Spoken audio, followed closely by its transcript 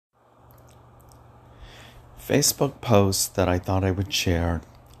Facebook post that I thought I would share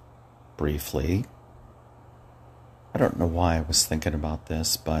briefly. I don't know why I was thinking about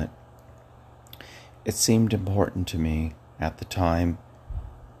this, but it seemed important to me at the time,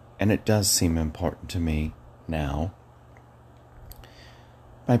 and it does seem important to me now.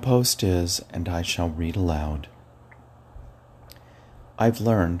 My post is, and I shall read aloud. I've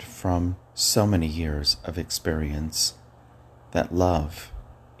learned from so many years of experience that love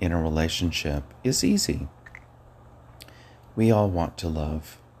in a relationship is easy. We all want to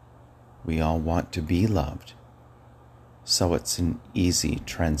love. We all want to be loved. So it's an easy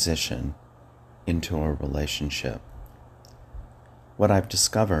transition into a relationship. What I've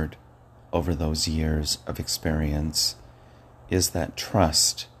discovered over those years of experience is that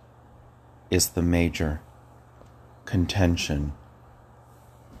trust is the major contention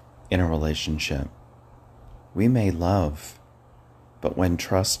in a relationship. We may love, but when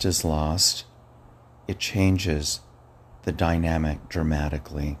trust is lost, it changes the dynamic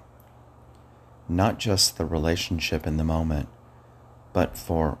dramatically. Not just the relationship in the moment, but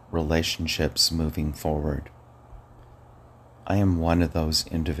for relationships moving forward. I am one of those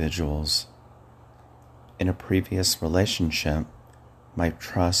individuals. In a previous relationship, my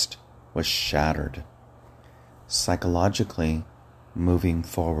trust was shattered. Psychologically, moving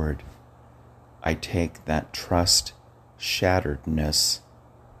forward, I take that trust shatteredness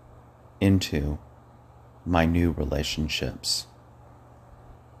into my new relationships.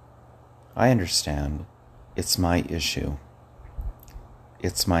 I understand it's my issue.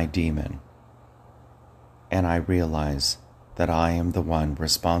 It's my demon. And I realize that I am the one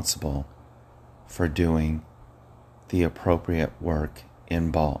responsible for doing the appropriate work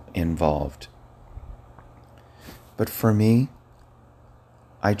involved. But for me,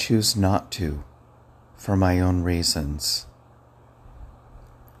 I choose not to, for my own reasons.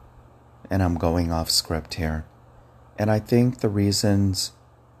 And I'm going off script here. And I think the reasons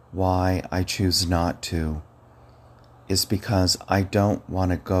why I choose not to is because I don't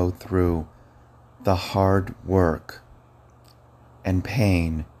want to go through the hard work and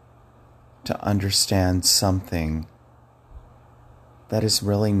pain to understand something that is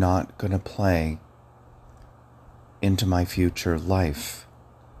really not going to play into my future life.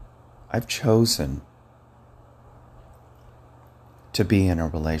 I've chosen to be in a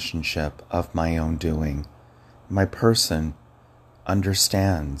relationship of my own doing. My person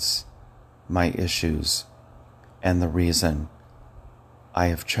understands my issues and the reason I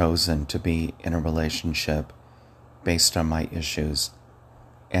have chosen to be in a relationship based on my issues.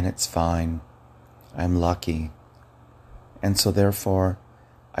 And it's fine. I'm lucky. And so therefore,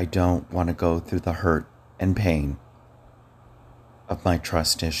 I don't want to go through the hurt and pain of my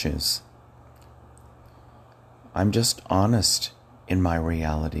trust issues. I'm just honest in my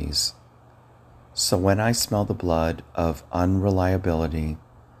realities. So when I smell the blood of unreliability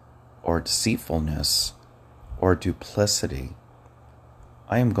or deceitfulness or duplicity,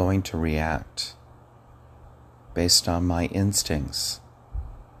 I am going to react based on my instincts,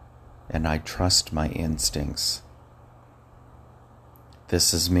 and I trust my instincts.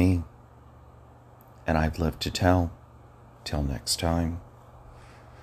 This is me, and I've lived to tell. Till next time.